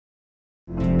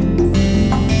Namaste.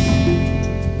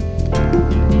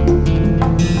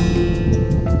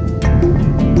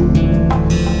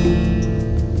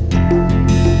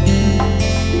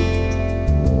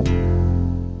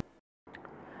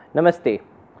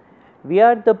 We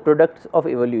are the products of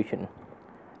evolution.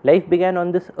 Life began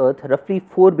on this earth roughly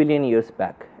 4 billion years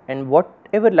back, and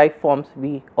whatever life forms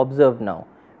we observe now,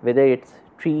 whether it's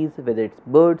trees, whether it's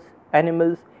birds,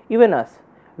 animals, even us,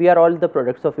 we are all the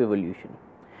products of evolution.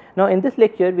 Now, in this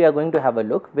lecture, we are going to have a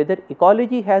look whether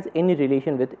ecology has any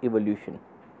relation with evolution.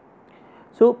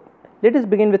 So, let us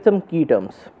begin with some key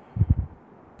terms.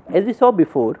 As we saw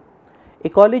before,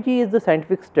 ecology is the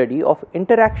scientific study of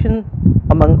interaction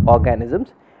among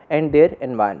organisms and their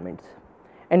environments.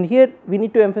 And here we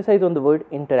need to emphasize on the word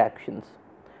interactions.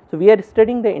 So, we are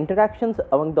studying the interactions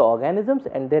among the organisms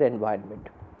and their environment.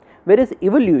 Whereas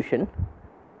evolution,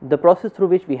 the process through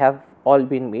which we have all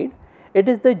been made, it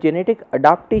is the genetic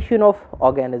adaptation of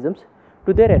organisms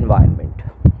to their environment.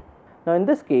 Now, in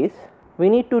this case, we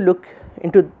need to look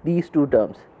into these two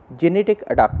terms, genetic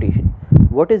adaptation.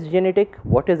 What is genetic?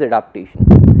 What is adaptation?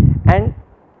 And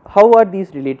how are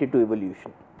these related to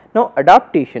evolution? Now,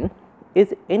 adaptation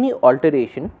is any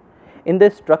alteration in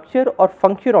the structure or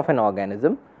function of an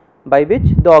organism by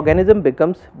which the organism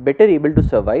becomes better able to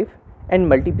survive and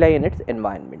multiply in its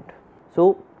environment.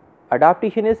 So,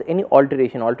 adaptation is any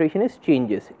alteration, alteration is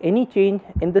changes, any change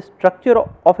in the structure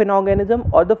of an organism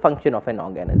or the function of an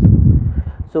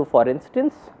organism. So, for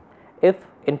instance, if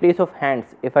in place of hands,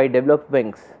 if I develop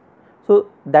wings, so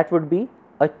that would be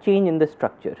a change in the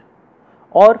structure,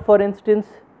 or for instance,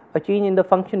 a change in the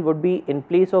function would be in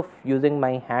place of using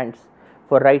my hands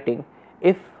for writing,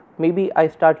 if maybe I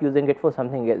start using it for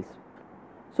something else.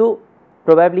 So,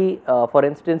 probably for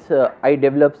instance, I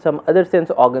develop some other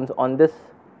sense organs on this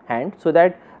hand so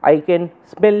that I can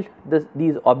smell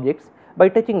these objects by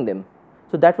touching them.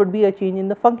 So, that would be a change in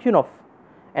the function of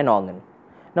an organ.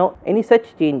 Now, any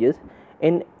such changes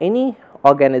in any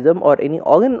organism or any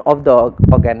organ of the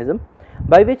organism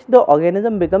by which the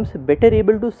organism becomes better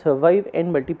able to survive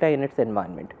and multiply in its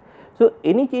environment. So,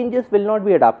 any changes will not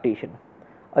be adaptation.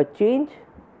 A change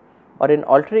or an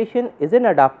alteration is an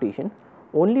adaptation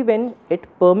only when it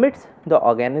permits the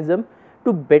organism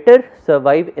to better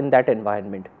survive in that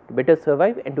environment, to better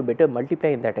survive and to better multiply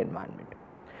in that environment.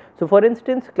 So, for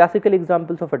instance, classical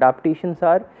examples of adaptations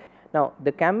are, now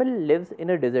the camel lives in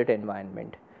a desert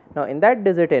environment. Now, in that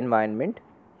desert environment,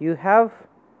 you have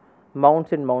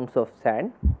mounds and mounds of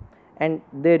sand, and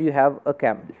there you have a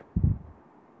camel.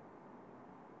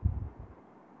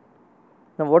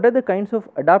 Now, what are the kinds of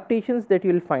adaptations that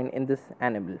you will find in this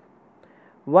animal?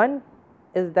 One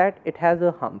is that it has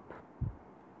a hump.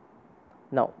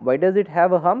 Now, why does it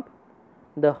have a hump?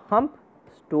 The hump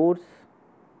stores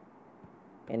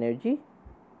energy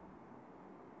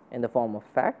in the form of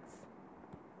fats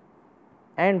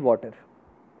and water.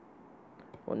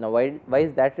 Now, why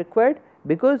is that required?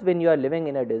 Because when you are living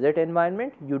in a desert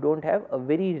environment, you do not have a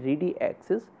very ready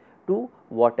access to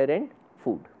water and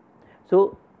food.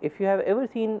 So, if you have ever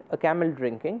seen a camel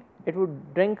drinking, it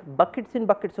would drink buckets and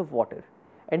buckets of water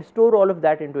and store all of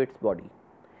that into its body.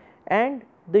 And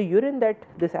the urine that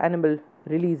this animal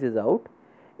releases out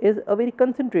is a very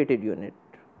concentrated unit.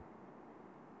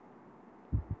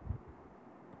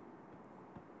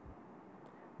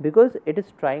 Because it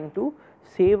is trying to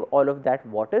save all of that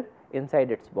water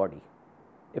inside its body.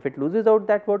 If it loses out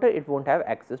that water, it will not have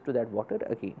access to that water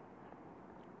again.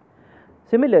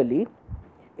 Similarly,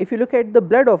 if you look at the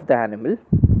blood of the animal,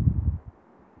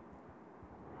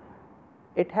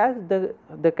 it has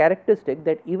the characteristic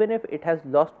that even if it has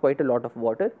lost quite a lot of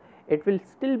water, it will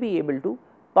still be able to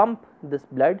pump this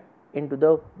blood into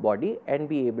the body and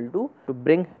be able to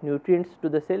bring nutrients to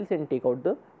the cells and take out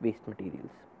the waste materials.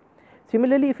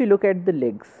 Similarly, if you look at the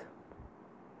legs,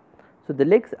 so the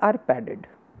legs are padded.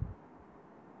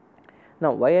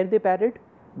 Now, why are they padded?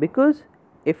 Because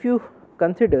if you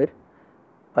consider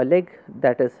a leg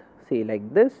that is say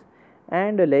like this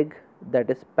and a leg that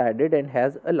is padded and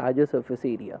has a larger surface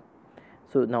area.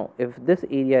 So, now if this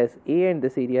area is A and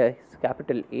this area is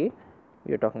capital A,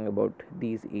 we are talking about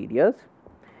these areas,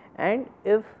 and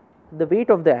if the weight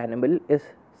of the animal is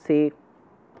say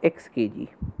x kg,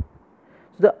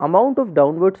 so the amount of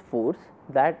downwards force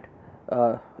that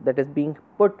is being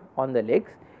put on the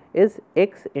legs is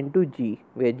x into g,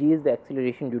 where g is the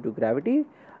acceleration due to gravity,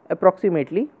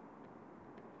 approximately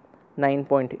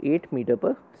 9.8 meter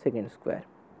per second square.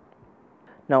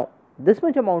 Now, this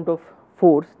much amount of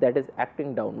force that is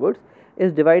acting downwards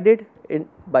is divided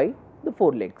by the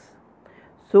 4 legs.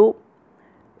 So,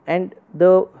 and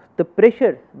the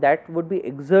pressure that would be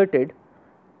exerted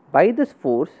by this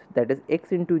force, that is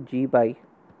x into g by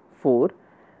 4,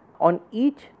 on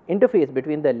each interface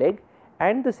between the leg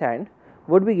and the sand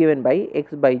would be given by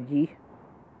x by g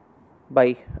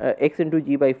by x into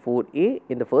g by 4a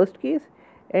in the first case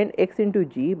and x into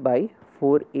g by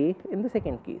 4a in the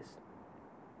second case.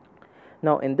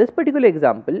 Now, in this particular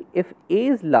example, if A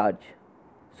is large,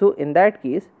 so in that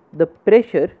case the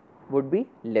pressure would be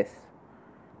less.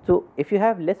 So, if you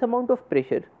have less amount of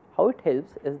pressure, how it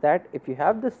helps is that if you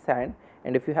have the sand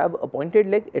and if you have a pointed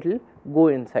leg, it will go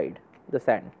inside the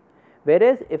sand.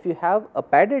 Whereas, if you have a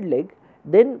padded leg,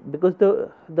 then because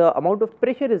the amount of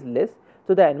pressure is less,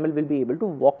 so the animal will be able to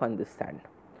walk on this sand.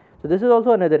 So, this is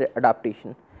also another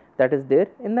adaptation that is there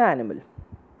in the animal.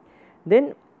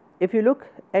 Then, if you look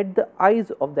at the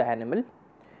eyes of the animal,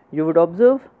 you would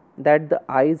observe that the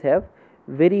eyes have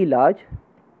very large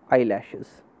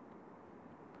eyelashes.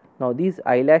 Now, these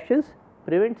eyelashes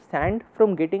prevent sand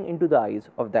from getting into the eyes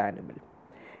of the animal.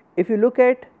 If you look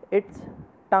at its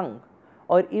tongue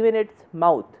or even its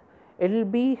mouth, it will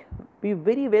be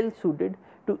very well suited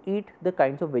to eat the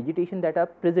kinds of vegetation that are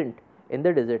present in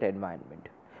the desert environment.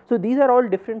 So, these are all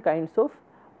different kinds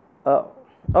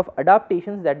of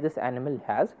adaptations that this animal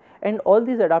has, and all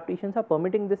these adaptations are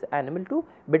permitting this animal to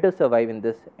better survive in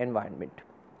this environment.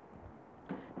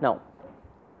 Now,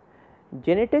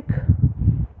 genetic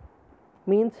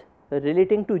means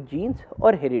relating to genes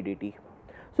or heredity.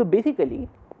 So, basically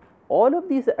all of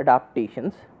these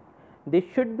adaptations, they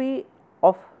should be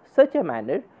of such a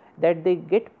manner that they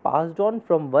get passed on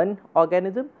from one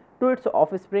organism to its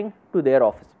offspring to their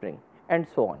offspring and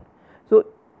so on. So,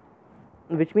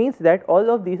 which means that all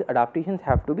of these adaptations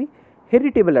have to be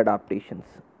heritable adaptations.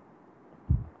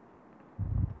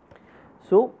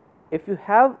 So, if you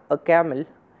have a camel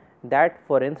that,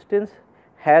 for instance,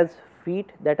 has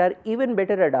feet that are even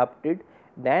better adapted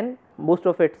than most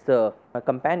of its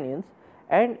companions,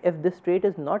 and if this trait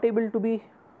is not able to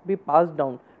be passed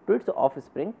down to its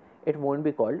offspring, it won't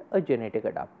be called a genetic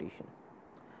adaptation.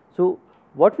 So,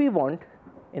 what we want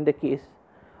in the case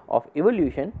of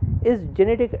evolution is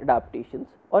genetic adaptations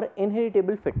or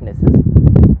inheritable fitnesses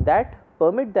that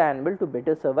permit the animal to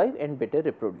better survive and better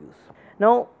reproduce.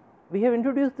 Now, we have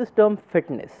introduced this term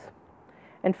fitness,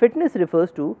 and fitness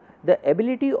refers to the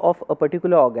ability of a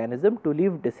particular organism to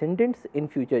leave descendants in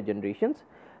future generations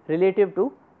relative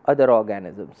to other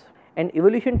organisms, and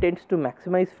evolution tends to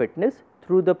maximize fitness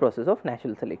through the process of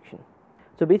natural selection.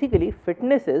 So, basically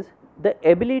fitness is the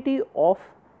ability of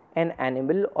an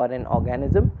animal or an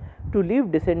organism to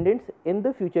leave descendants in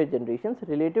the future generations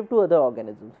relative to other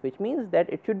organisms, which means that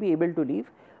it should be able to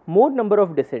leave more number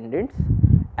of descendants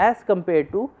as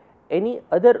compared to any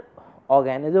other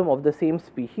organism of the same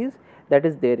species that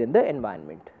is there in the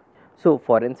environment. So,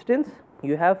 for instance,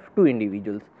 you have two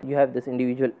individuals, you have this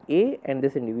individual A and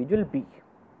this individual B,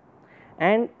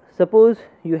 and suppose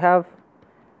you have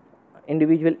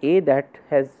individual A that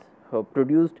has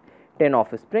produced 10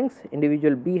 offsprings,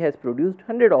 individual B has produced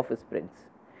 100 offsprings,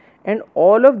 and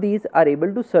all of these are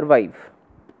able to survive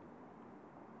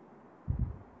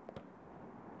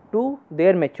to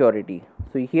their maturity.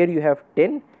 So, here you have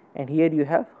 10 and here you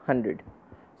have 100.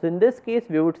 So, in this case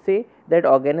we would say that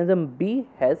organism B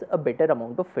has a better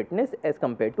amount of fitness as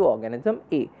compared to organism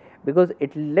A, because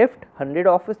it left 100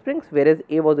 offsprings whereas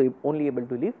A was only able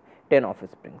to leave 10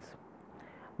 offsprings.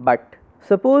 But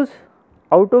suppose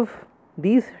out of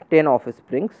these 10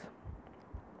 offsprings,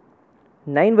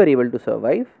 9 were able to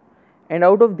survive, and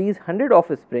out of these 100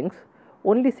 offsprings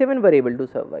only 7 were able to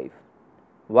survive.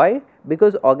 Why?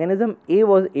 Because organism A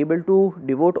was able to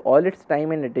devote all its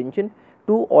time and attention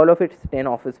to all of its 10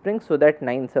 offsprings, so that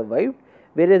 9 survived,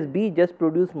 whereas B just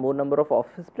produced more number of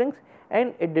offsprings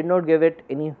and it did not give it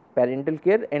any parental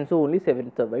care, and so only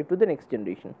 7 survived to the next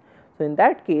generation. So, in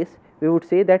that case we would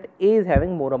say that A is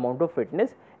having more amount of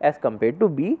fitness as compared to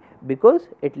B, because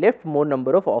it left more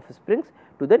number of offsprings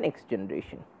to the next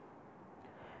generation.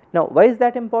 Now, why is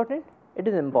that important? It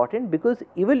is important because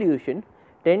evolution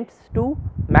tends to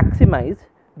maximize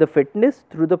the fitness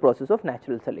through the process of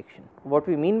natural selection. What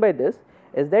we mean by this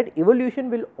is that evolution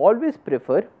will always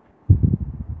prefer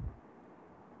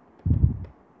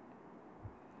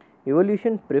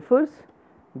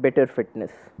better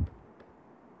fitness.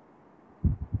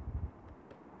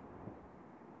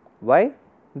 Why?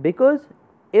 Because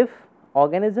if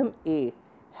organism A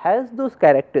has those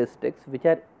characteristics which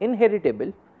are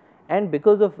inheritable, and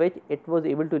because of which it was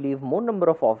able to leave more number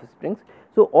of offsprings,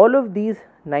 so all of these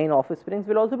 9 offsprings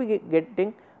will also be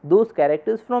getting those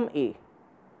characters from A,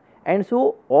 and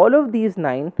so all of these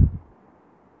 9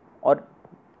 or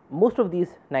most of these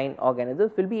 9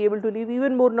 organisms will be able to leave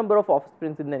even more number of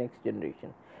offsprings in the next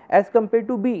generation, as compared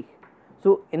to B.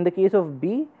 So, in the case of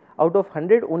B, out of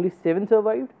 100 only 7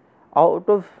 survived. Out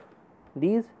of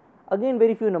these again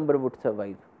very few number would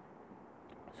survive.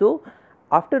 So,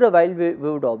 after a while we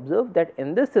would observe that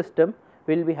in this system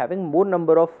we will be having more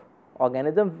number of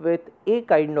organisms with A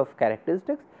kind of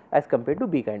characteristics as compared to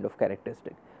B kind of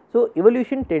characteristic. So,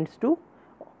 evolution tends to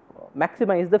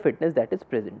maximize the fitness that is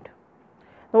present.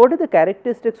 Now, what are the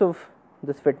characteristics of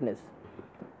this fitness?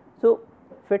 So,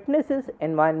 fitness is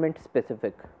environment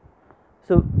specific.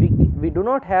 So, we do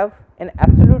not have an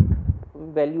absolute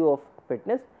value of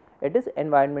fitness, it is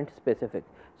environment specific.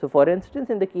 So, for instance,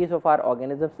 in the case of our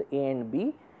organisms A and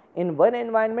B, in one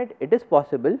environment it is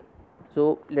possible.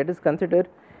 So, let us consider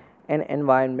an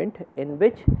environment in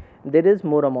which there is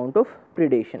more amount of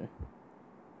predation.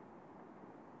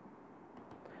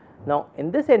 Now,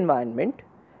 in this environment,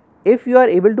 if you are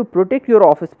able to protect your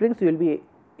offsprings, you will be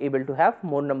able to have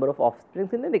more number of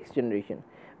offsprings in the next generation.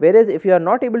 Whereas, if you are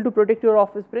not able to protect your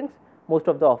offsprings, most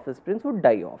of the offsprings would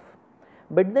die off.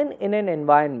 But then in an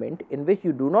environment in which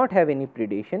you do not have any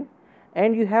predation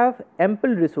and you have ample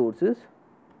resources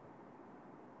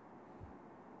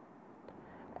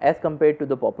as compared to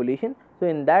the population, so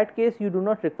in that case you do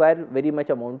not require very much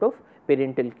amount of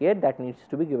parental care that needs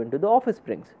to be given to the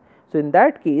offsprings. So, in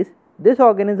that case this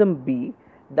organism B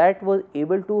that was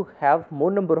able to have more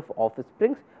number of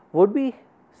offsprings would be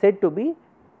said to be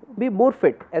more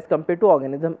fit as compared to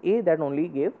organism A that only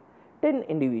gave 10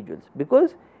 individuals,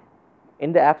 because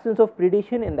in the absence of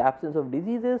predation, in the absence of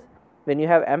diseases, when you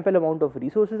have ample amount of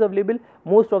resources available,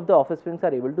 most of the offsprings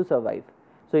are able to survive.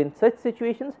 So, in such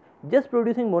situations just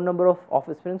producing more number of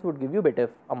offsprings would give you better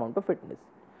amount of fitness.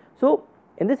 So,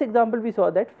 in this example we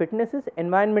saw that fitness is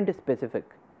environment specific,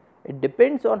 it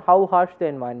depends on how harsh the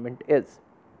environment is.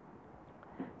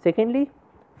 Secondly,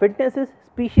 fitness is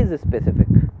species specific.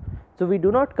 So, we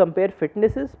do not compare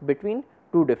fitnesses between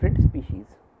two different species.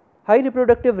 High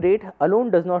reproductive rate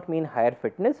alone does not mean higher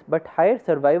fitness, but higher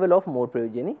survival of more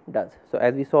progeny does. So,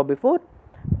 as we saw before,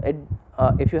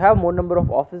 if you have more number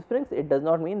of offsprings, it does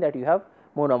not mean that you have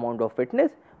more amount of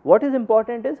fitness. What is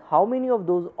important is how many of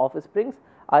those offsprings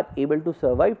are able to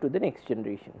survive to the next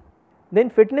generation. Then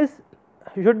fitness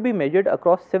should be measured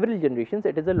across several generations,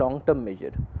 it is a long term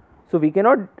measure. So, we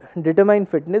cannot determine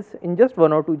fitness in just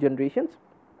 1 or 2 generations,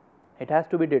 it has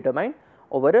to be determined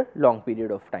over a long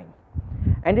period of time.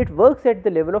 And it works at the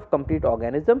level of complete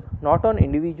organism, not on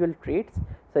individual traits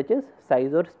such as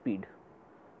size or speed.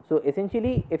 So,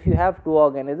 essentially if you have 2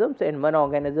 organisms and one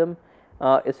organism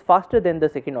is faster than the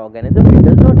second organism, it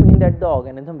does not mean that the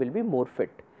organism will be more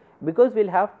fit, because we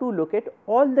will have to look at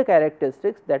all the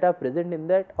characteristics that are present in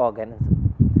that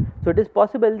organism. So, it is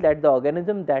possible that the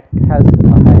organism that has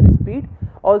a higher speed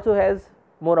also has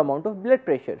more amount of blood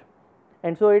pressure,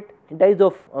 and so it dies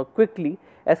off quickly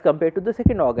as compared to the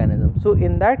second organism. So,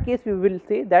 in that case we will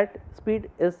say that speed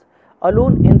is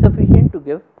alone insufficient to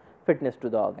give fitness to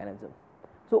the organism.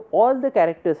 So, all the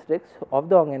characteristics of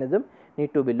the organism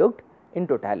need to be looked in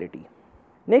totality.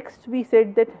 Next, we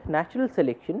said that natural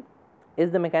selection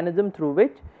is the mechanism through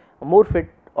which more fit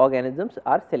organisms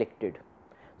are selected.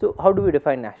 So, how do we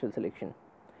define natural selection?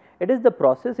 It is the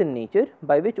process in nature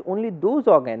by which only those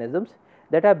organisms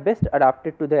that are best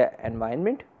adapted to their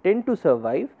environment tend to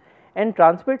survive and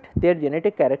transmit their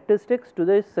genetic characteristics to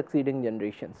the succeeding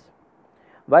generations,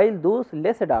 while those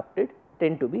less adapted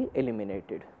tend to be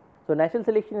eliminated. So, natural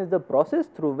selection is the process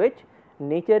through which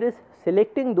nature is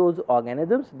selecting those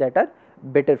organisms that are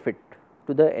better fit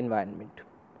to the environment.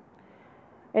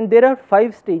 And there are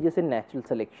 5 stages in natural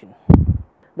selection.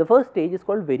 The first stage is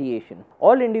called variation.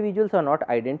 All individuals are not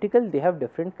identical, they have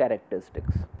different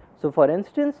characteristics. So, for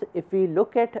instance, if we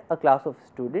look at a class of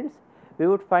students, we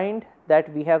would find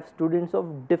that we have students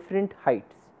of different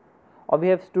heights, or we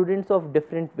have students of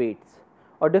different weights,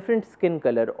 or different skin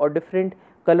color, or different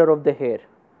color of the hair,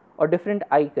 or different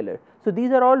eye color. So,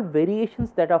 these are all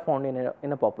variations that are found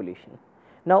in a population.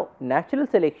 Now, natural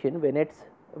selection, when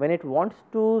it wants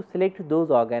to select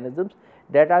those organisms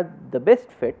that are the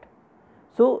best fit,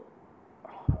 so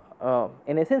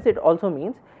in essence it also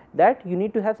means that you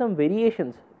need to have some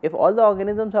variations. If all the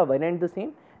organisms are one and the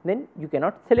same, then you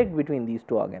cannot select between these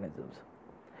 2 organisms.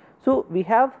 So, we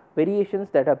have variations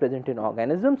that are present in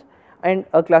organisms, and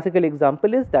a classical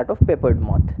example is that of peppered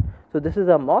moth. So, this is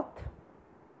a moth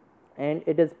and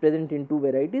it is present in 2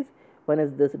 varieties, one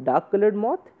is this dark colored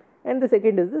moth and the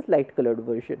second is this light colored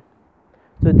version.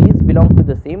 So, these belong to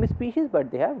the same species,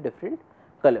 but they have different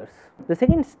colors. The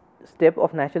second step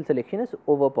of natural selection is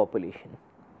overpopulation.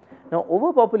 Now,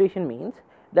 overpopulation means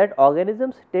that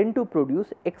organisms tend to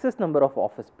produce excess number of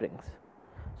offsprings.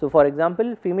 So, for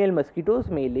example, female mosquitoes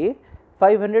may lay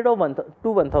 500 or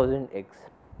 1000 eggs.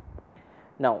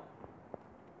 Now,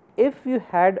 if you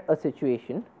had a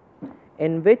situation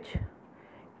in which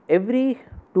every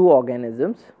 2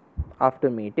 organisms after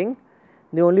mating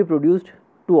they only produced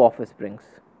 2 offsprings,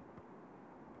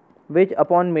 which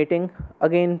upon mating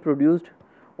again produced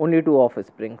only 2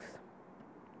 offsprings.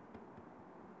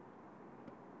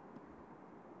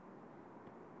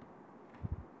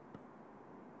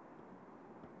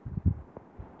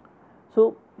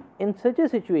 So, in such a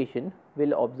situation we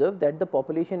will observe that the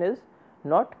population is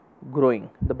not growing,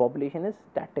 the population is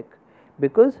static,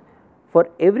 because for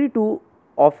every 2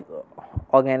 of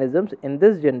organisms in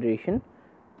this generation,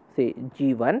 say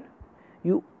G1,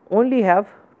 you only have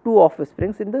 2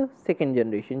 offsprings in the second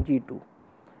generation G2.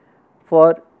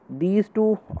 For these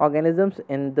 2 organisms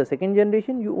in the second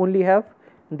generation, you only have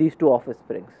these 2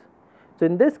 offsprings. So,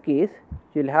 in this case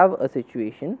you will have a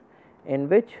situation in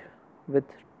which with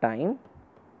time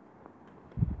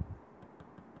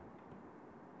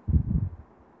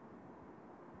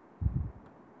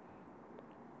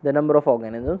the number of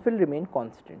organisms will remain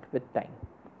constant with time,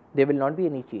 there will not be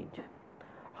any change.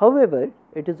 However,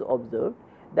 it is observed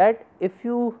that if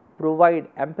you provide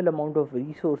ample amount of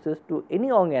resources to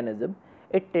any organism,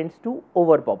 it tends to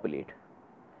overpopulate.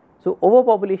 So,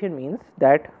 overpopulation means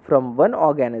that from one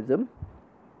organism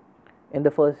in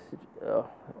the first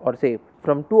or say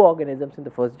from 2 organisms in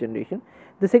the first generation,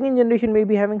 the second generation may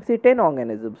be having say 10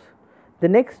 organisms. The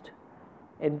next,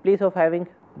 in place of having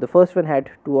the first one had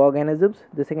 2 organisms,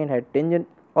 the second had 10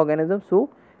 organisms. So,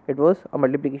 it was a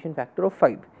multiplication factor of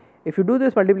 5. If you do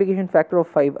this multiplication factor of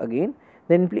 5 again,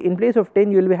 then in place of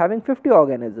 10 you will be having 50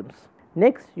 organisms.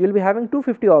 Next you will be having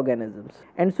 250 organisms,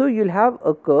 and so you will have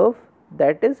a curve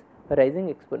that is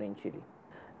rising exponentially.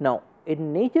 Now,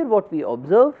 in nature what we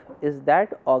observe is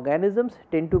that organisms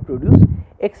tend to produce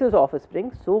excess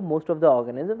offspring. So, most of the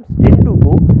organisms tend to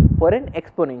go for an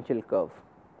exponential curve,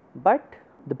 but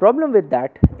the problem with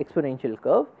that exponential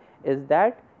curve is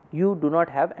that you do not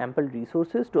have ample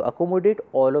resources to accommodate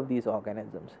all of these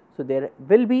organisms. So, there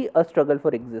will be a struggle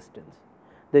for existence.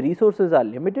 The resources are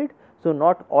limited, so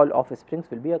not all offsprings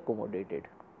will be accommodated,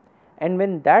 and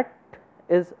when that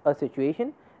is a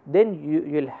situation, then you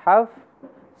will have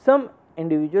some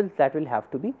individuals that will have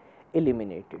to be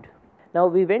eliminated. Now,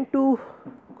 we went to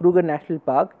Kruger National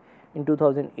Park in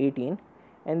 2018,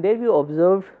 and there we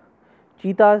observed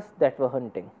cheetahs that were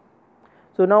hunting.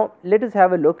 So, now let us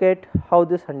have a look at how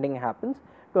this hunting happens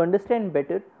to understand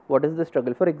better what is the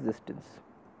struggle for existence.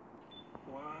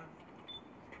 1,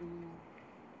 2,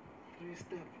 3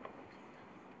 step.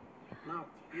 Now,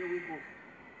 here we go.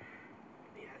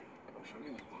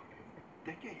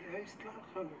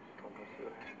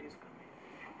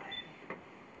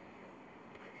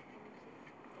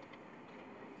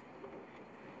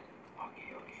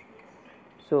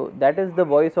 So, that is the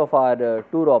voice of our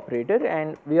tour operator,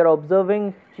 and we are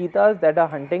observing cheetahs that are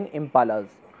hunting impalas.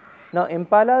 Now,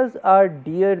 impalas are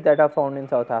deer that are found in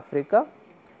South Africa,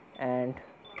 and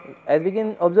as we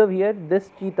can observe here, this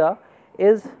cheetah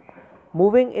is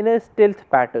moving in a stealth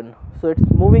pattern. So, it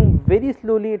is moving very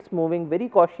slowly, it is moving very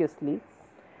cautiously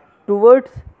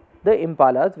towards the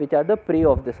impalas, which are the prey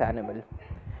of this animal,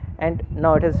 and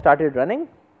now it has started running,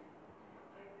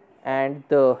 and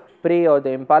the prey or the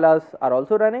impalas are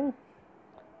also running,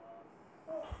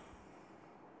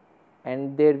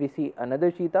 and there we see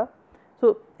another cheetah.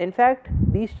 So, in fact,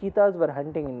 these cheetahs were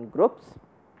hunting in groups.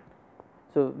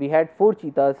 So, we had 4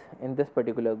 cheetahs in this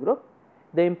particular group.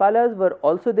 The impalas were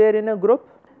also there in a group.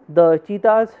 The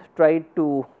cheetahs tried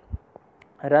to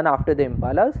run after the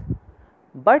impalas,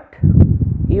 but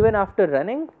even after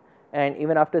running and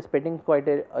even after spending quite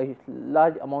a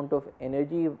large amount of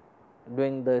energy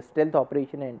doing the stealth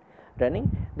operation and running,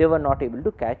 they were not able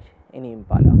to catch any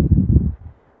impala.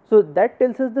 So, that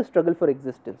tells us the struggle for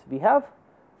existence. We have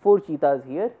 4 cheetahs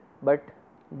here, but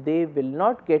they will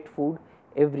not get food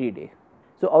every day.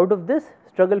 So, out of this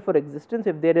struggle for existence,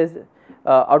 if there is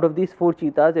out of these 4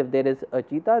 cheetahs, if there is a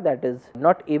cheetah that is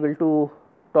not able to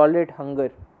tolerate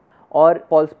hunger or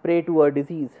falls prey to a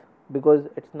disease because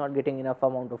it is not getting enough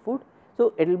amount of food,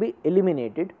 so it will be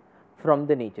eliminated from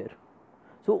the nature.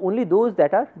 So, only those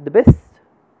that are the best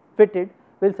fitted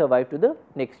will survive to the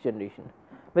next generation,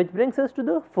 which brings us to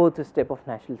the 4th step of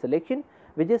natural selection,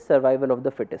 which is survival of the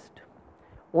fittest.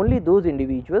 Only those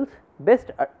individuals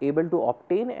best are able to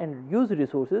obtain and use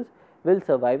resources will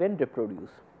survive and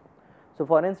reproduce. So,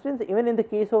 for instance, even in the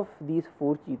case of these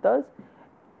 4 cheetahs,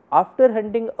 after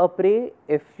hunting a prey,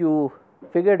 if you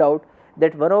figured out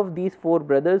that one of these 4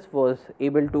 brothers was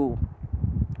able to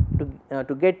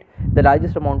get the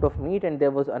largest amount of meat and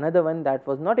there was another one that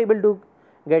was not able to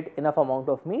get enough amount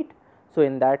of meat. So,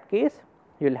 in that case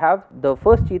you will have the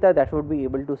first cheetah that would be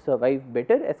able to survive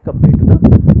better as compared to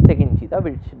the second cheetah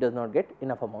which does not get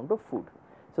enough amount of food.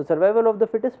 So, survival of the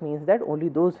fittest means that only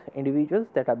those individuals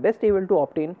that are best able to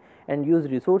obtain and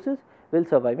use resources will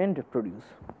survive and reproduce.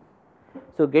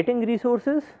 So, getting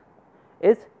resources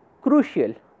is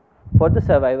crucial for the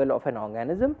survival of an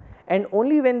organism, and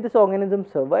only when this organism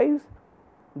survives,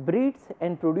 breeds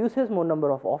and produces more number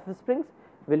of offsprings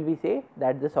will we say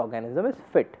that this organism is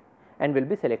fit and will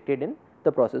be selected in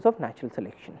the process of natural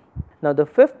selection. Now, the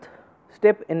fifth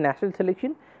step in natural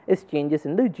selection is changes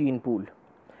in the gene pool.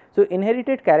 So,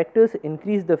 inherited characters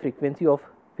increase the frequency of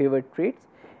favored traits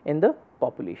in the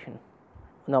population.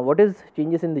 Now, what is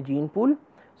changes in the gene pool?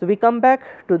 So, we come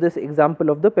back to this example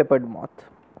of the peppered moth.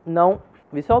 Now,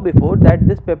 we saw before that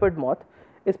this peppered moth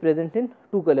is present in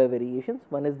two color variations,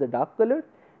 one is the dark colored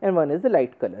and one is the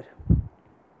light color.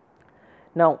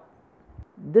 Now,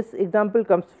 this example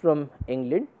comes from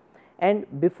England, and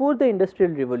before the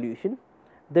industrial revolution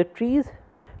the trees,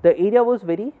 the area was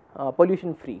very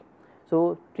pollution free.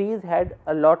 So, trees had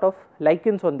a lot of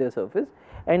lichens on their surface,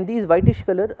 and these whitish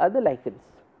color are the lichens.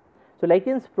 So,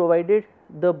 lichens provided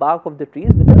the bark of the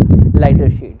trees with a lighter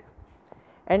shade,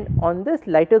 and on this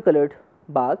lighter colored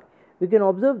bark we can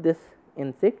observe this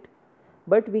insect,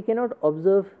 but we cannot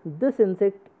observe this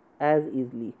insect as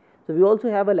easily. So, we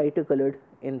also have a lighter colored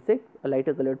insect, a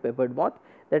lighter colored peppered moth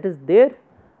that is there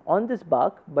on this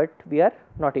bark, but we are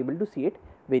not able to see it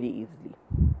very easily.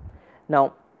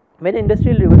 Now, when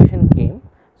industrial revolution came,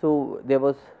 so there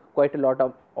was quite a lot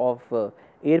of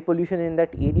air pollution in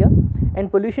that area, and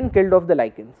pollution killed off the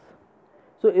lichens.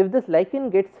 So, if this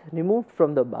lichen gets removed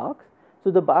from the barks,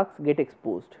 so the barks get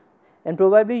exposed, and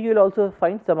probably you will also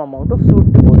find some amount of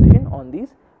soot deposition on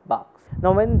these barks.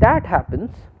 Now, when that happens,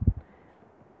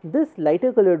 this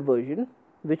lighter colored version,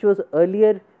 which was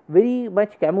earlier very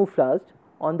much camouflaged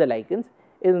on the lichens,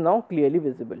 is now clearly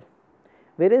visible,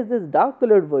 whereas this dark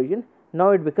colored version,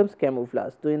 now it becomes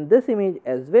camouflaged. So, in this image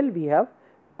as well we have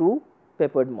two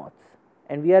peppered moths,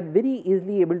 and we are very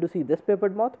easily able to see this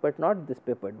peppered moth, but not this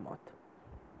peppered moth.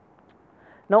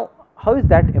 Now, how is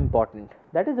that important?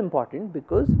 That is important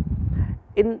because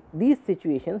in these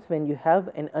situations, when you have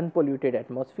an unpolluted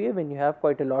atmosphere, when you have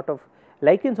quite a lot of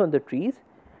lichens on the trees,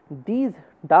 these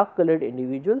dark colored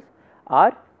individuals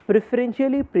are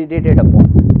preferentially predated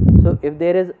upon. So, if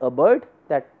there is a bird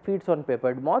that feeds on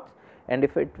peppered moths, and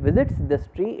if it visits this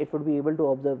tree, it would be able to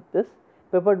observe this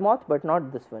peppered moth, but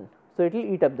not this one. So, it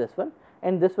will eat up this one,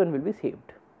 and this one will be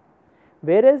saved.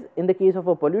 Whereas, in the case of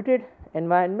a polluted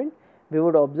environment, we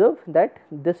would observe that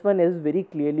this one is very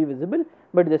clearly visible,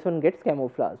 but this one gets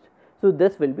camouflaged. So,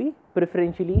 this will be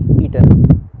preferentially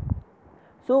eaten.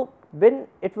 So, when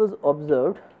it was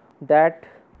observed that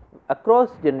across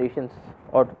generations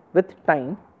or with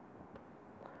time,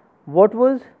 what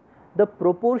was the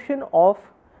proportion of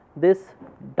this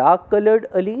dark colored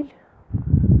allele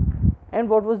and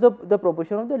what was the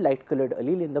proportion of the light colored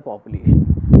allele in the population.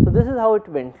 So, this is how it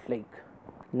went, like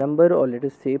number, or let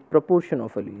us say proportion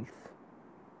of alleles.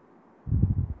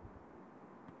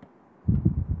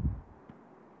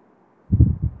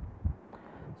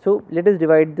 So, let us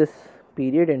divide this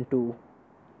period into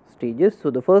stages. So,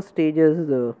 the first stage is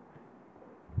the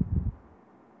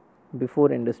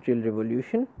before industrial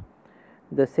revolution,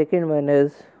 the second one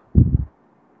is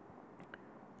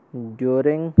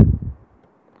during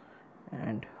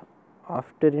and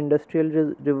after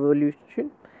industrial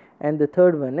revolution, and the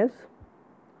third one is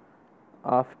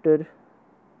after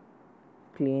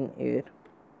Clean Air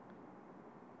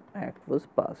Act was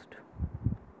passed.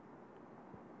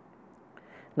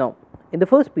 Now, in the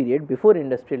first period before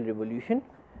industrial revolution,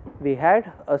 we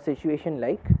had a situation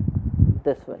like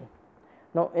this one.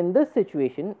 Now, in this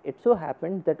situation, it so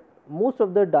happened that most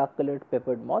of the dark colored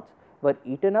peppered moths were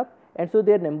eaten up, and so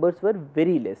their numbers were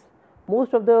very less.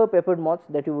 Most of the peppered moths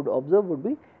that you would observe would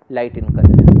be light in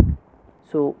color.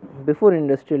 So, before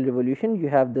industrial revolution, you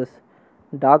have this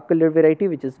dark colored variety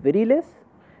which is very less,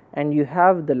 and you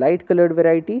have the light colored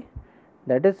variety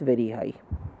that is very high.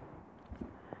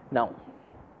 Now,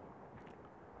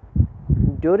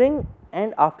 during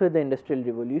and after the industrial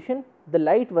revolution, the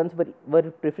light ones were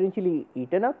preferentially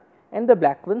eaten up and the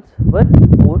black ones were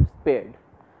more spared.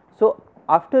 So,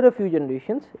 after a few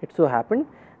generations, it so happened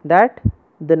that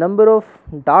the number of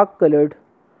dark colored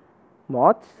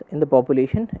moths in the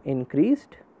population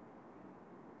increased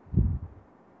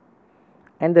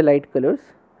and the light colors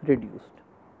reduced.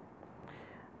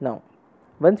 Now,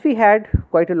 once we had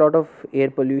quite a lot of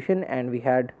air pollution and we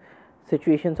had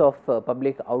situations of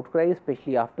public outcry,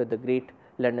 especially after the Great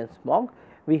London Smog,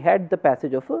 we had the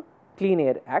passage of a Clean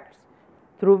Air Acts,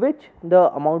 through which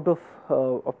the amount of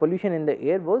of pollution in the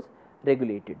air was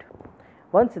regulated.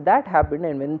 Once that happened,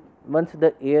 and once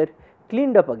the air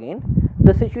cleaned up again,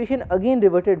 the situation again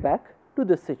reverted back to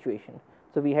this situation.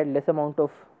 So, we had less amount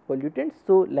of pollutants,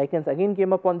 so lichens again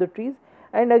came up on the trees,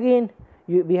 and again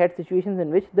we had situations in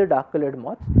which the dark colored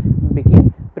moths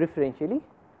became preferentially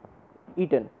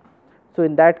eaten. So,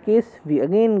 in that case we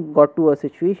again got to a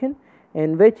situation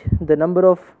in which the number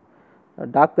of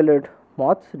dark colored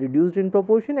moths reduced in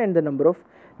proportion and the number of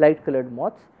light colored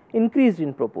moths increased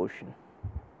in proportion.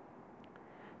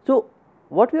 So,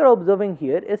 what we are observing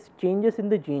here is changes in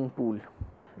the gene pool.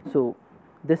 So,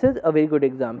 this is a very good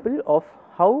example of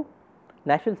how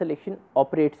natural selection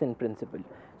operates in principle.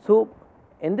 So,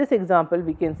 in this example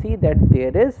we can see that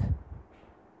there is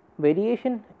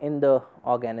variation in the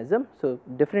organism. So,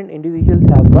 different individuals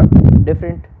have got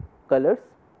different colors.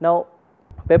 Now,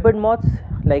 peppered moths,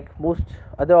 like most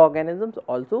other organisms,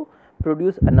 also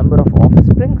produce a number of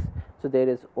offsprings. So, there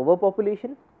is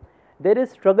overpopulation, there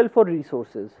is struggle for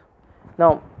resources.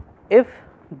 Now, if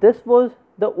this was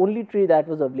the only tree that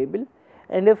was available,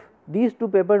 and if these two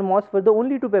peppered moths were the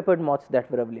only two peppered moths that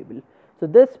were available, so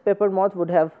this peppered moth would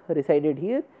have resided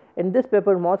here and this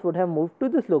peppered moth would have moved to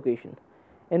this location,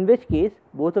 in which case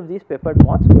both of these peppered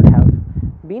moths would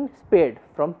have been spared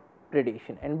from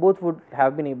predation and both would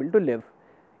have been able to live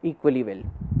equally well.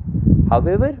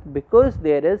 However, because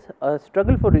there is a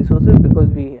struggle for resources,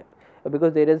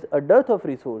 because there is a dearth of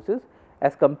resources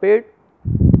as compared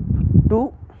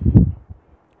to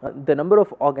the number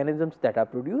of organisms that are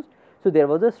produced, so there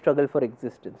was a struggle for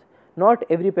existence. Not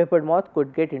every peppered moth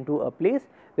could get into a place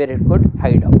where it could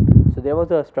hide out. So, there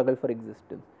was a struggle for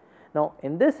existence. Now,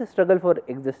 in this struggle for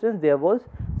existence, there was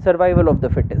survival of the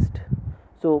fittest.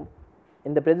 So,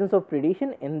 in the presence of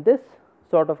predation in this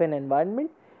sort of an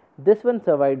environment, this one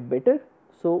survived better.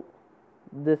 So,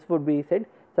 this would be said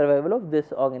survival of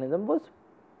this organism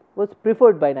was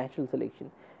preferred by natural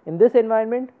selection. In this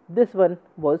environment, this one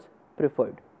was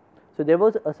preferred. So, there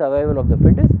was a survival of the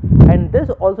fittest, and this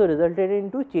also resulted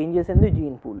into changes in the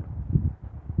gene pool.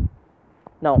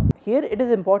 Now, here it is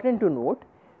important to note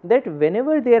that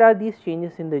whenever there are these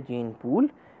changes in the gene pool,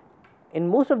 in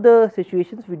most of the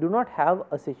situations we do not have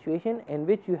a situation in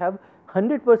which you have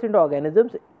 100%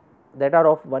 organisms that are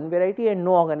of one variety and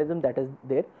no organism that is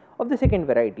there of the second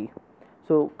variety.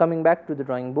 So, coming back to the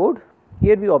drawing board,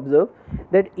 here we observe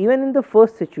that even in the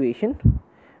first situation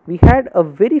we had a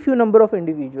very few number of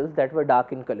individuals that were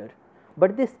dark in color,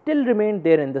 but they still remained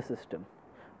there in the system.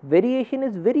 Variation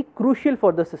is very crucial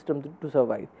for the system to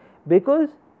survive, because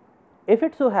if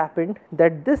it so happened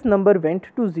that this number went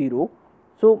to 0,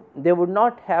 so there would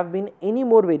not have been any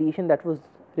more variation that was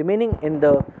remaining in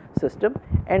the system,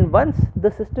 and once the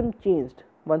system changed,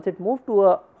 once it moved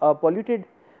to a polluted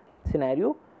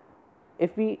scenario,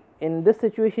 if we in this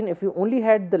situation if we only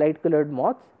had the light colored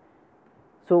moths,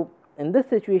 so in this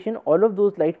situation all of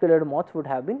those light colored moths would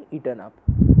have been eaten up,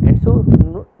 and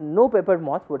so no peppered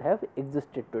moth would have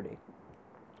existed today.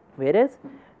 Whereas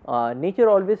nature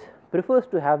always prefers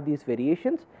to have these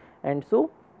variations, and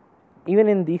so even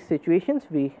in these situations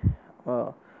we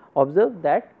observe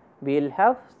that we will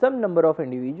have some number of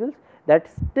individuals that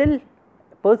still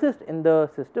persist in the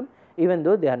system even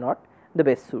though they are not the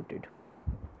best suited.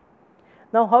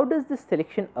 Now, how does this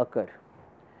selection occur?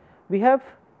 We have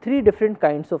three different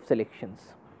kinds of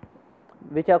selections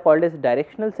which are called as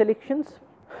directional selections,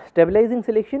 stabilizing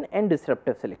selection and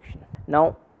disruptive selection.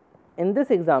 Now, in this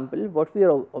example what we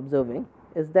are observing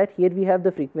is that here we have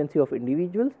the frequency of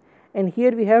individuals and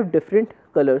here we have different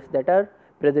colors that are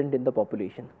present in the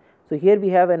population. So, here we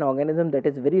have an organism that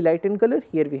is very light in color,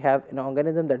 here we have an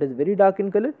organism that is very dark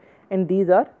in color, and these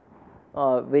are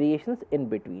variations in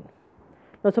between.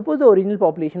 Now, suppose the original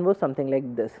population was something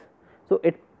like this. So,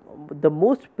 the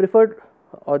most preferred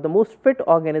or the most fit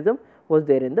organism was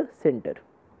there in the center.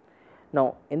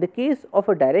 Now, in the case of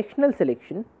a directional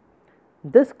selection,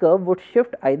 this curve would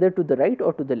shift either to the right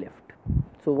or to the left.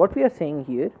 So, what we are saying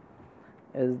here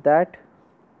is that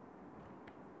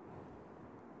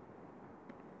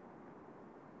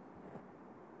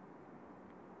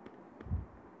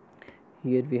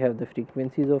here we have the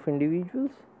frequencies of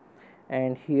individuals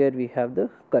and here we have the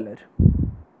color.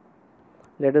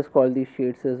 Let us call these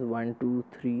shades as 1, 2,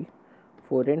 3,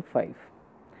 4 and 5,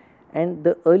 and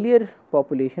the earlier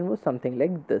population was something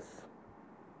like this.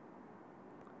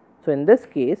 So, in this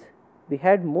case we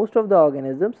had most of the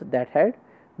organisms that had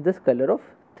this color of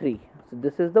 3. So,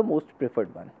 this is the most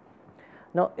preferred one.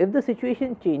 Now, if the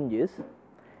situation changes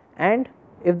and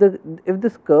if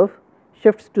this curve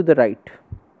shifts to the right,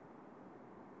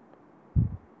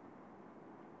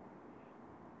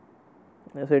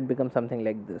 so it becomes something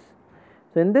like this.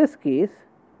 So, in this case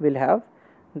we will have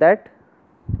that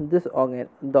the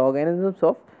organisms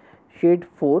of shade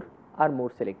 4 are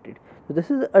more selected. So,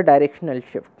 this is a directional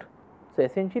shift. So,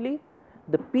 essentially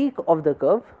the peak of the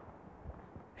curve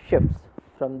shifts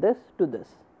from this to this,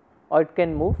 or it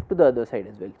can move to the other side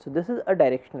as well. So, this is a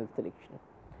directional selection.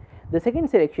 The second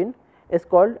selection is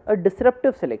called a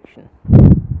disruptive selection.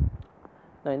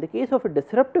 Now, in the case of a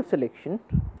disruptive selection,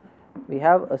 we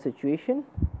have a situation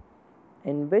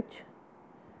in which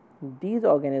these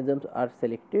organisms are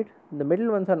selected, the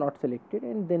middle ones are not selected,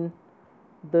 and then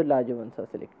the larger ones are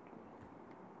selected.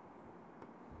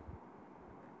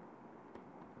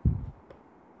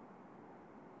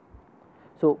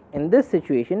 So, in this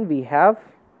situation we have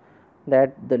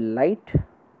that the light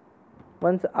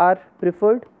ones are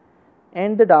preferred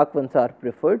and the dark ones are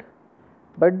preferred,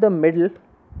 but the middle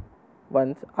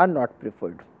ones are not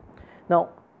preferred. Now,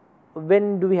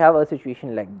 when do we have a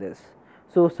situation like this?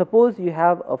 So, suppose you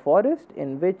have a forest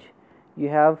in which you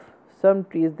have some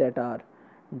trees that are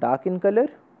dark in color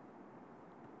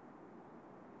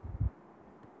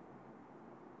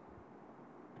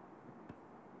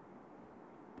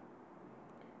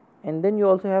and then you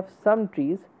also have some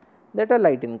trees that are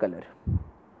light in color.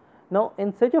 Now,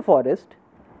 in such a forest,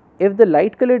 if the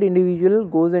light colored individual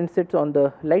goes and sits on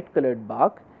the light colored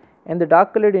bark and the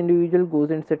dark colored individual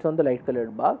goes and sits on the light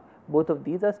colored bark, both of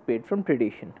these are spared from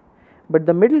predation. But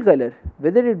the middle color,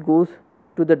 whether it goes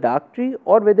to the dark tree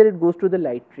or whether it goes to the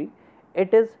light tree,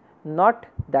 it is not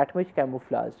that much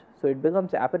camouflaged. So, it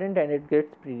becomes apparent and it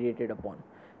gets predated upon.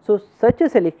 So, such a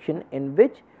selection in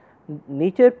which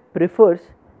nature prefers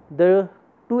the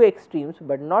two extremes,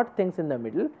 but not things in the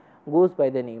middle, goes by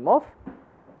the name of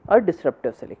a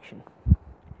disruptive selection.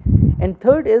 And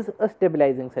third is a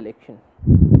stabilizing selection.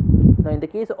 Now, in the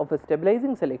case of a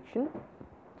stabilizing selection,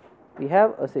 we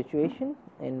have a situation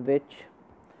in which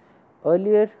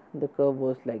earlier the curve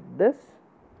was like this.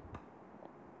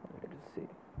 Let us see.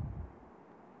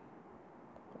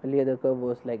 Earlier the curve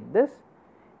was like this.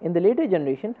 In the later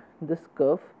generation, this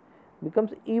curve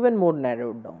becomes even more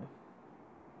narrowed down.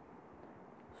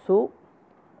 So,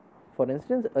 for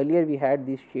instance, earlier we had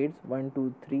these shades 1,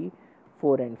 2, 3,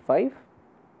 4 and 5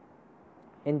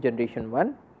 in generation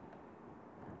 1,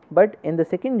 but in the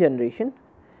second generation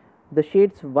the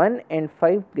shades 1 and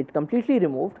 5 get completely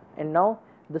removed, and now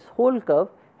this whole curve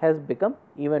has become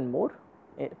even more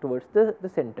towards the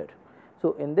center.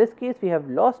 So, in this case we have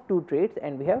lost two traits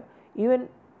and we have even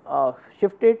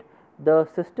shifted the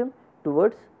system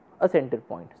towards a center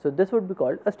point. So, this would be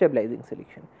called a stabilizing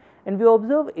selection, and we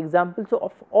observe examples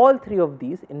of all three of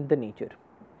these in the nature.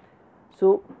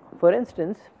 So, for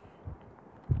instance,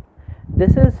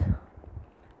 this is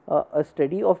a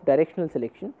study of directional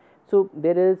selection. So,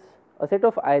 there is a set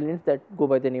of islands that go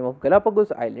by the name of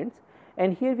Galapagos Islands,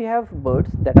 and here we have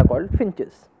birds that are called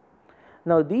finches.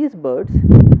 Now, these birds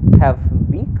have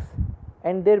beaks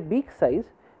and their beak size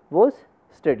was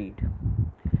studied.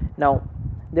 Now,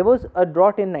 there was a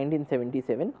drought in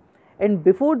 1977, and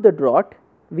before the drought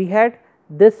we had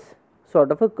this sort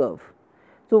of a curve.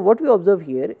 So, what we observe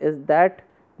here is that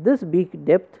this beak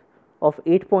depth of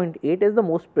 8.8 is the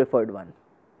most preferred one.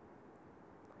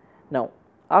 Now,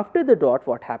 after the drought,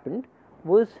 what happened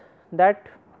was that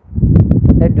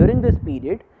during this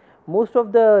period most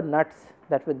of the nuts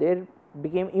that were there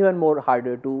became even more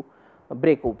harder to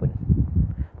break open.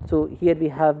 So, here we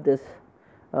have this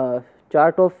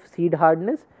chart of seed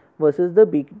hardness versus the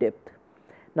beak depth.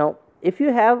 Now, if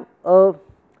you have a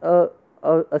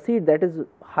seed that is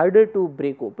harder to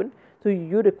break open, so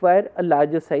you require a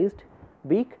larger sized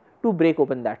beak to break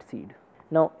open that seed.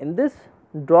 Now, in this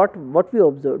drought, what we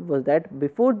observed was that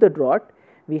before the drought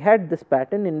we had this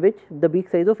pattern in which the beak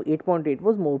size of 8.8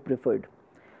 was more preferred.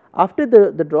 After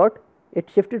the drought, it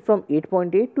shifted from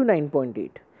 8.8 to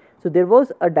 9.8. So, there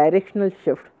was a directional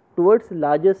shift towards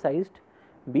larger sized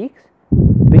beaks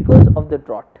because of the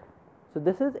drought. So,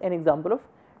 this is an example of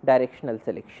directional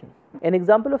selection. An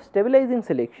example of stabilizing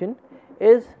selection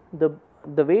is the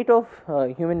weight of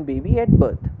human baby at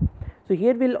birth. So,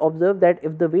 here we will observe that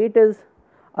if the weight is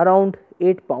around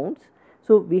 8 pounds,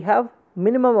 so we have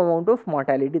minimum amount of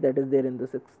mortality that is there in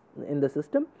the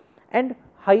system and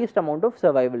highest amount of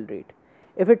survival rate.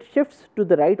 If it shifts to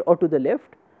the right or to the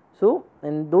left, so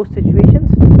in those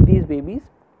situations these babies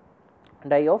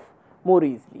die off more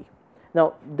easily.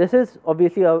 Now, this is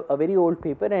obviously a very old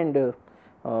paper, and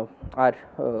our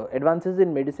advances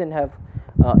in medicine have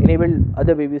enabled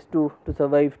other babies to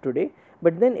survive today.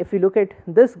 But then if you look at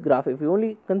this graph, if you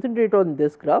only concentrate on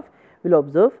this graph, we will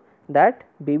observe that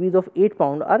babies of 8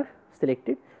 pound are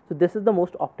selected. So, this is the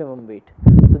most optimum weight.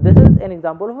 So, this is an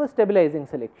example of a stabilizing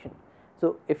selection.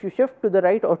 So, if you shift to the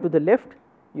right or to the left,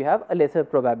 you have a lesser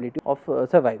probability of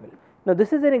survival. Now,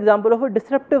 this is an example of a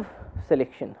disruptive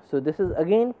selection. So, this is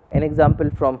again an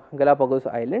example from Galapagos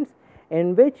Islands,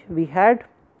 in which we had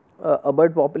a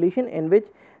bird population in which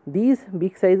these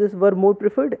beak sizes were more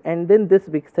preferred, and then this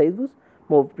beak size was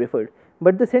more preferred,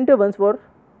 but the center ones were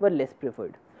less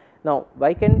preferred. Now,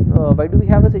 why do we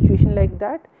have a situation like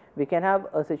that? We can have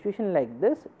a situation like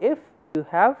this if you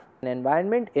have an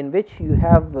environment in which you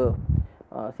have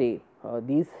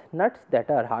these nuts that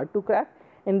are hard to crack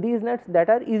and these nuts that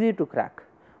are easy to crack,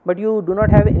 but you do not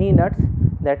have any nuts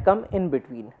that come in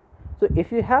between. So,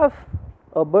 if you have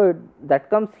a bird that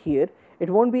comes here, it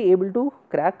will not be able to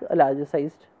crack a larger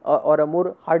sized or a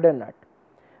more harder nut,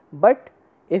 but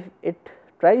if it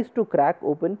tries to crack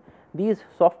open these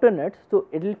softer nuts, so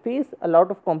it will face a lot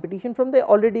of competition from the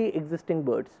already existing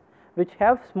birds which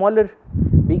have smaller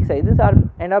beak sizes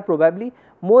and are probably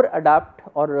more adapt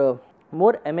or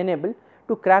more amenable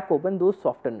to crack open those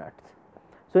softer nuts.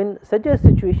 So, in such a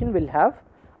situation we will have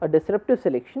a disruptive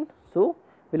selection. So,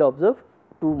 we will observe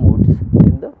two modes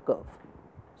in the curve.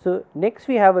 So, next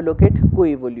we have a look at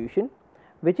coevolution,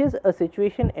 which is a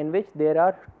situation in which there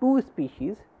are two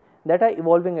species that are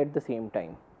evolving at the same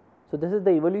time. So, this is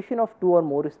the evolution of two or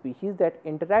more species that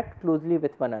interact closely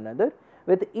with one another,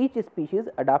 with each species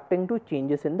adapting to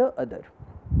changes in the other.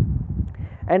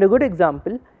 And a good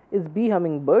example is bee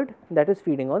hummingbird that is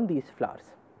feeding on these flowers.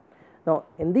 Now,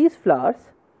 in these flowers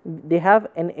they have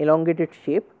an elongated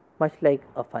shape much like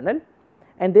a funnel,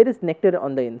 and there is nectar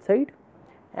on the inside,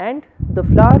 and the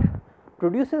flower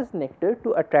produces nectar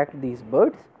to attract these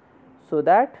birds. So,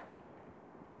 that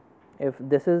if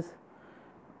this is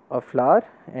a flower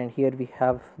and here we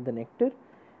have the nectar,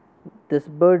 this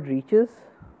bird reaches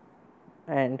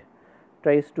and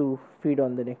tries to feed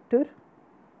on the nectar,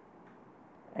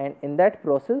 and in that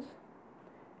process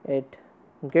it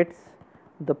gets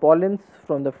the pollens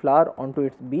from the flower onto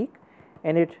its beak,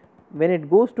 and when it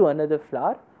goes to another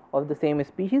flower of the same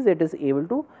species, it is able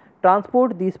to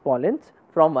transport these pollens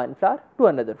from one flower to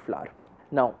another flower.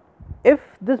 Now, if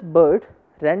this bird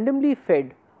randomly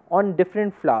fed on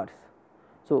different flowers,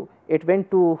 so it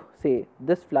went to say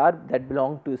this flower that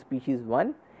belonged to species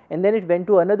 1, and then it went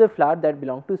to another flower that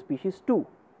belonged to species 2.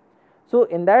 So,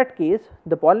 in that case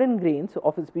the pollen grains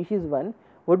of species 1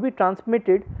 would be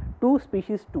transmitted to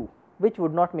species 2, which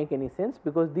would not make any sense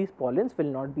because these pollens will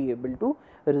not be able to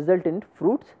result in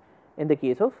fruits in the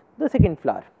case of the second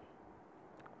flower.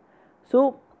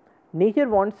 So, nature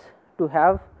wants to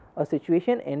have a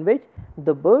situation in which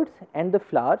the birds and the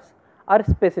flowers are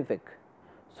specific.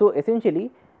 So,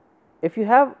 essentially if you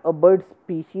have a bird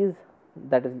species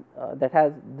that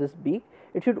has this beak,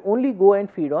 it should only go and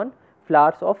feed on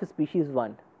flowers of species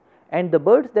 1, and the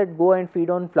birds that go and feed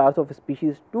on flowers of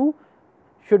species 2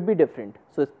 should be different.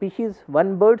 So, species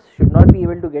 1 birds should not be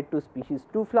able to get to species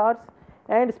 2 flowers,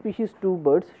 and species 2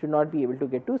 birds should not be able to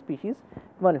get to species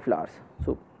 1 flowers.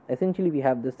 So, essentially we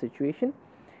have this situation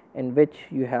in which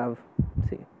you have,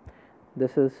 say,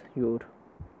 this is your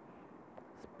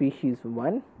species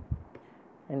 1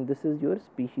 and this is your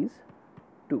species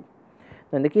 2.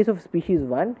 Now, in the case of species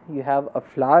 1 you have a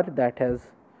flower that has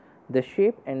this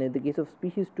shape, and in the case of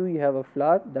species 2 you have a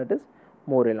flower that is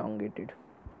more elongated.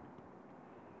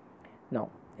 Now,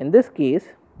 in this case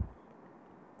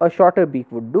a shorter beak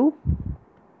would do.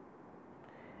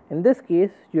 In this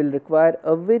case you will require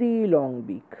a very long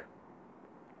beak,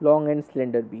 long and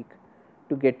slender beak,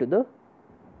 to get to the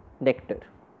nectar.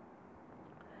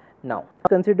 Now,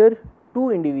 consider two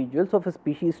individuals of a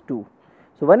species 2.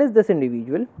 So, one is this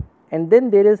individual, and then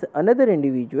there is another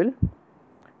individual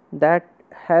that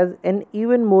has an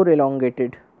even more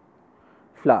elongated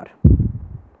flower.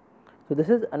 So, this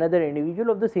is another individual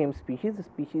of the same species,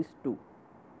 species 2.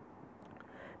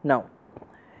 Now,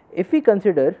 if we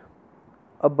consider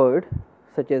a bird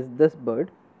such as this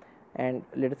bird, and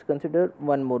let us consider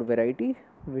one more variety,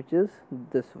 which is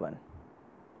this one.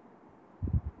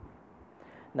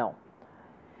 Now,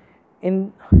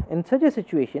 in such a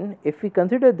situation, if we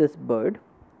consider this bird,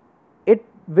 it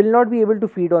will not be able to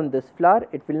feed on this flower,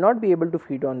 it will not be able to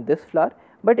feed on this flower,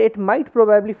 but it might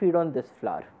probably feed on this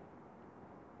flower,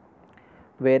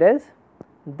 whereas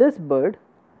this bird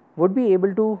would be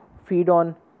able to feed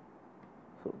on.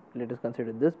 So, let us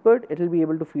consider this bird, it will be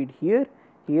able to feed here,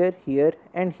 here, here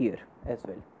and here as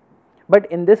well,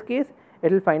 but in this case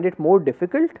it will find it more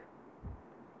difficult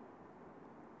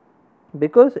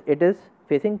because it is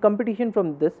facing competition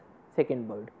from this second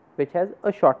bird which has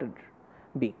a shorter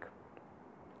beak.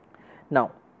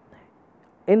 Now,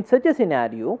 in such a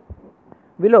scenario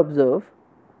we will observe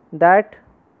that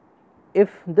if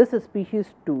this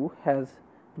species 2 has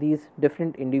these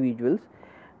different individuals,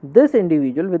 this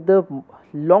individual with the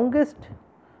longest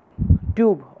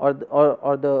tube or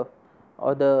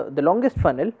the longest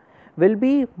funnel will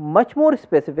be much more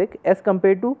specific as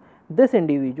compared to this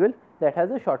individual that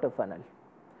has a shorter funnel.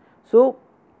 So,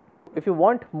 if you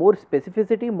want more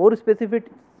specificity, more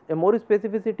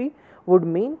specificity would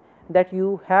mean that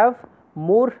you have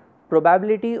more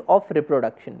probability of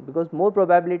reproduction, because more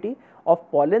probability of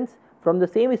pollens from the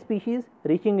same species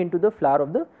reaching into the flower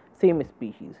of the same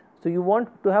species. So, you want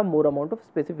to have more amount of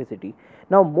specificity.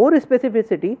 Now, more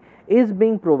specificity is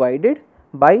being provided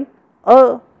by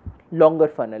a longer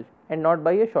funnel and not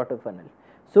by a shorter funnel.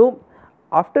 So,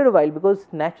 after a while, because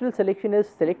natural selection is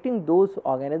selecting those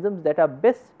organisms that are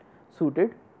best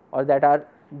suited or that are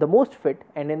the most fit,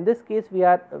 and in this case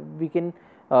we can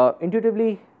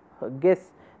intuitively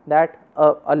guess that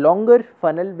a longer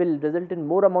funnel will result in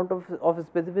more amount of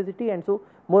specificity, and so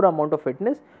more amount of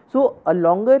fitness. So, a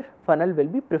longer funnel will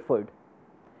be preferred,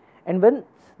 and when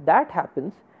that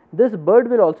happens, this bird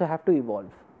will also have to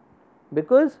evolve,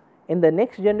 because in the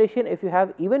next generation if you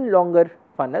have even longer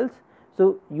funnels,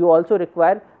 so you also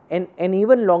require an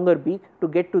even longer beak to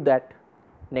get to that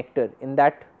nectar in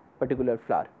that particular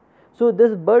flower. So,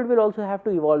 this bird will also have to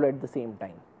evolve at the same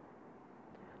time.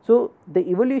 So, the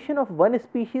evolution of one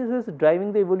species is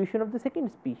driving the evolution of the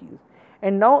second species,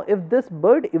 and now if this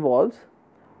bird evolves,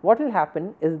 what will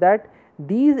happen is that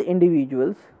these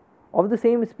individuals of the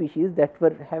same species that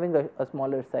were having a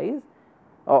smaller size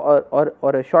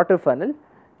or a shorter funnel,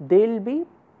 they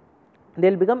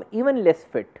will become even less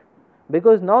fit,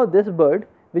 because now this bird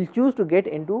will choose to get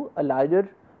into a larger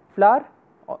flower,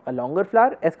 a longer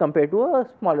flower as compared to a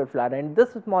smaller flower, and this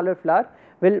smaller flower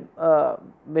will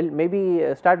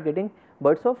maybe start getting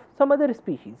birds of some other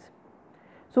species.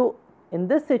 So, in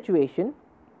this situation,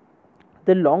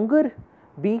 the longer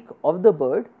beak of the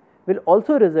bird will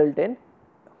also result in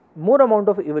more amount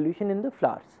of evolution in the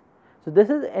flowers. So, this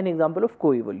is an example of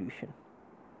co-evolution.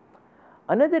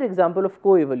 Another example of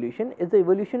co-evolution is the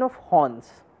evolution of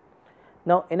horns.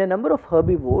 Now, in a number of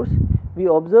herbivores, we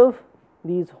observe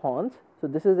these horns. So,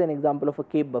 this is an example of a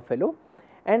Cape buffalo,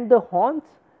 and the horns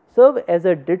serve as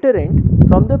a deterrent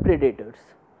from the predators.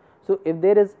 So, if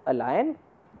there is a lion,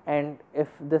 and if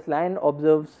this lion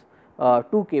observes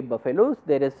two Cape buffaloes,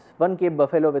 there is one Cape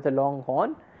buffalo with a long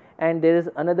horn and there is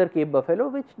another Cape buffalo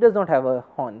which does not have a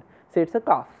horn, say it is a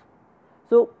calf.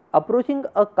 So, approaching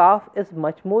a calf is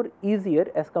much more easier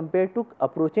as compared to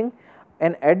approaching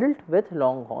an adult with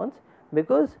long horns,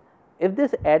 because if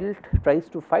this adult tries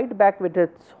to fight back with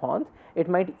its horns, it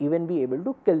might even be able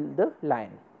to kill the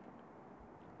lion.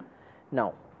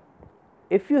 Now,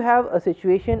 if you have a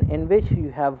situation in which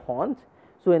you have horns,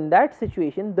 so in that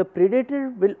situation the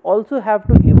predator will also have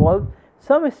to evolve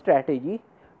some strategy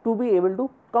to be able to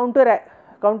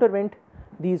countervent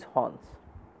these horns.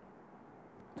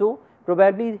 So,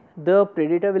 probably the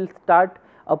predator will start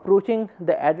approaching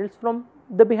the adults from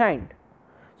the behind.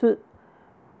 So,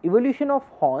 evolution of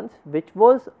horns, which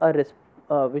was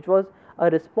a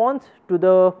response to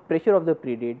the pressure of the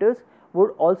predators,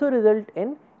 would also result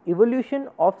in evolution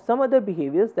of some other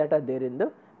behaviors that are there in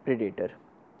the predator.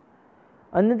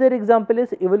 Another example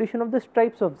is evolution of the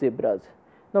stripes of zebras.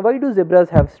 Now, why do zebras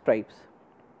have stripes?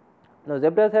 Now,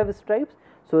 zebras have stripes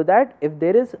so that if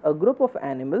there is a group of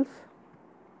animals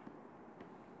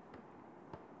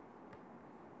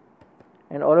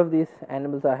and all of these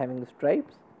animals are having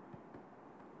stripes,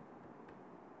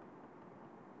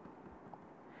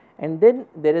 and then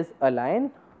there is a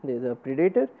lion, there is a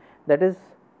predator that is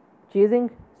chasing,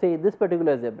 say, this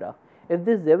particular zebra. If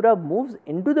this zebra moves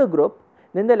into the group,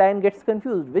 then the lion gets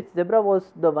confused which zebra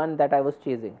was the one that I was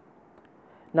chasing.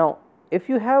 Now, if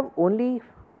you have only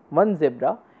one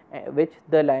zebra which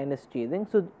the lion is chasing,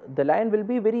 so the lion will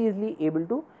be very easily able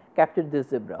to capture this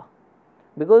zebra,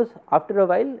 because after a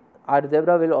while our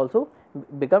zebra will also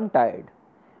become tired.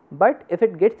 But if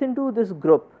it gets into this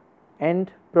group,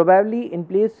 and probably in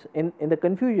the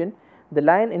confusion, the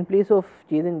lion, in place of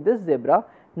chasing this zebra,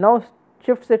 now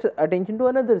shifts its attention to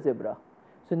another zebra.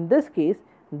 So, in this case,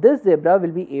 this zebra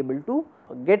will be able to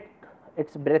get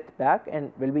its breath back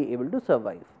and will be able to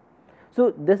survive.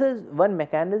 So, this is one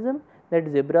mechanism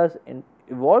that zebras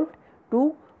evolved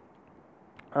to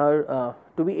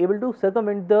be able to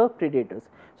circumvent the predators.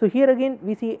 So, here again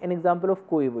we see an example of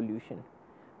co-evolution.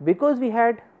 Because we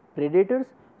had predators,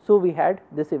 so we had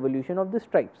this evolution of the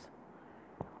stripes.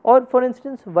 Or for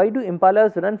instance, why do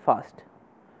impalas run fast?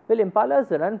 Well,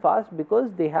 impalas run fast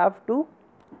because they have to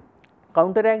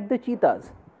counteract the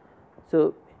cheetahs.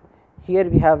 So, here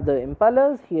we have the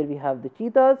impalas, here we have the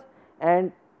cheetahs,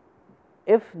 and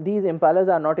if these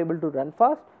impalas are not able to run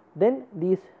fast, then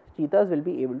these cheetahs will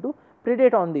be able to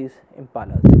predate on these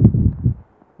impalas.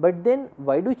 But then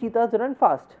why do cheetahs run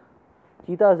fast?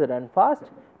 Cheetahs run fast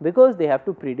because they have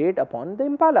to predate upon the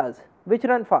impalas which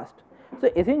run fast. So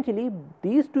essentially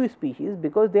these two species,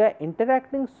 because they are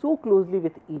interacting so closely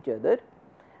with each other,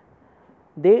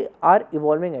 they are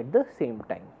evolving at the same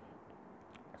time.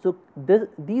 So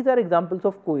these are examples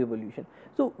of co-evolution.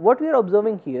 So what we are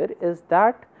observing here is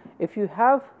that if you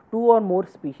have two or more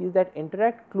species that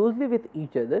interact closely with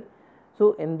each other,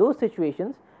 so in those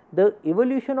situations the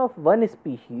evolution of one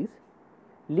species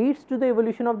leads to the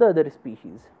evolution of the other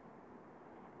species,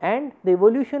 and the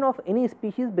evolution of any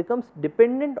species becomes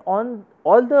dependent on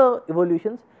all the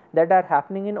evolutions that are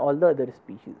happening in all the other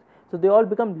species. So they all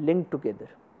become linked together.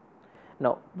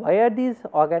 Now why are these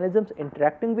organisms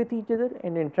interacting with each other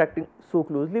and interacting so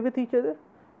closely with each other?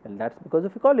 Well, that is because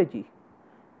of ecology.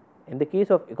 In the case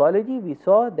of ecology, we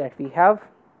saw that we have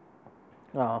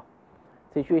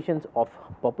situations of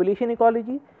population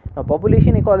ecology. Now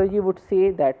population ecology would say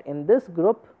that in this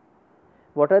group,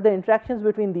 what are the interactions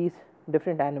between these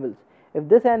different animals? If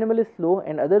this animal is slow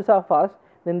and others are fast,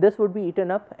 then this would be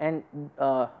eaten up and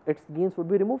its genes would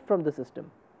be removed from the system.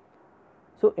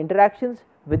 So interactions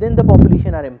within the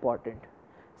population are important.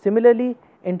 Similarly,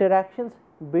 interactions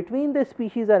between the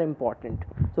species are important.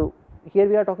 So here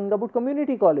we are talking about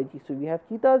community ecology. So we have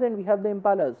cheetahs and we have the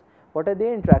impalas. What are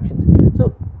their interactions?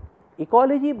 So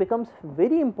ecology becomes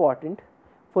very important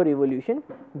for evolution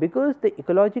because the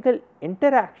ecological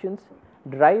interactions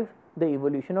drive the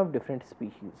evolution of different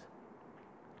species,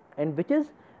 and which is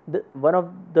one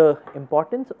of the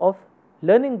importance of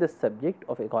learning this subject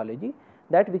of ecology,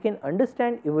 that we can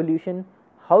understand evolution,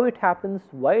 how it happens,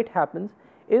 why it happens,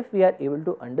 if we are able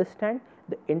to understand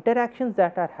the interactions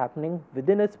that are happening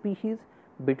within a species,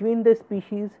 between the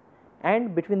species,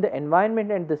 and between the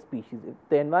environment and the species, if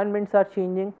the environments are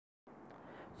changing.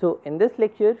 So in this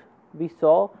lecture we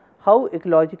saw how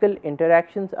ecological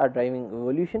interactions are driving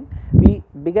evolution. We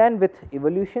began with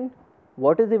evolution.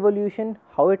 What is evolution,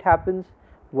 how it happens,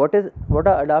 what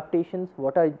are adaptations,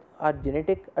 what are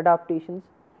genetic adaptations,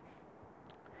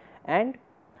 and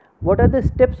what are the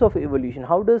steps of evolution,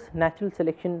 how does natural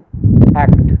selection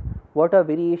act, what are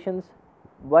variations,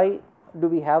 why do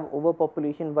we have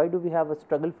overpopulation, why do we have a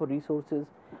struggle for resources,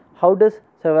 how does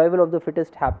survival of the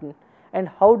fittest happen, and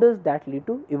how does that lead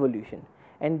to evolution.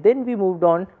 And then we moved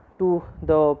on to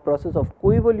the process of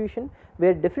co-evolution,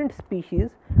 where different species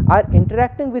are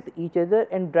interacting with each other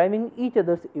and driving each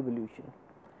other's evolution.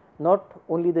 Not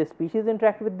only the species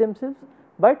interact with themselves,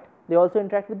 but they also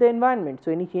interact with the environment.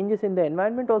 So any changes in the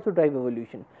environment also drive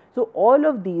evolution. So all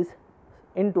of these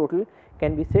in total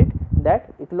can be said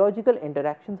that ecological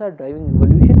interactions are driving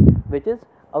evolution, which is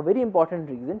a very important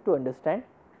reason to understand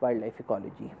wildlife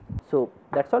ecology. So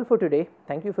that's all for today.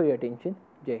 Thank you for your attention.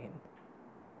 Jai Hind.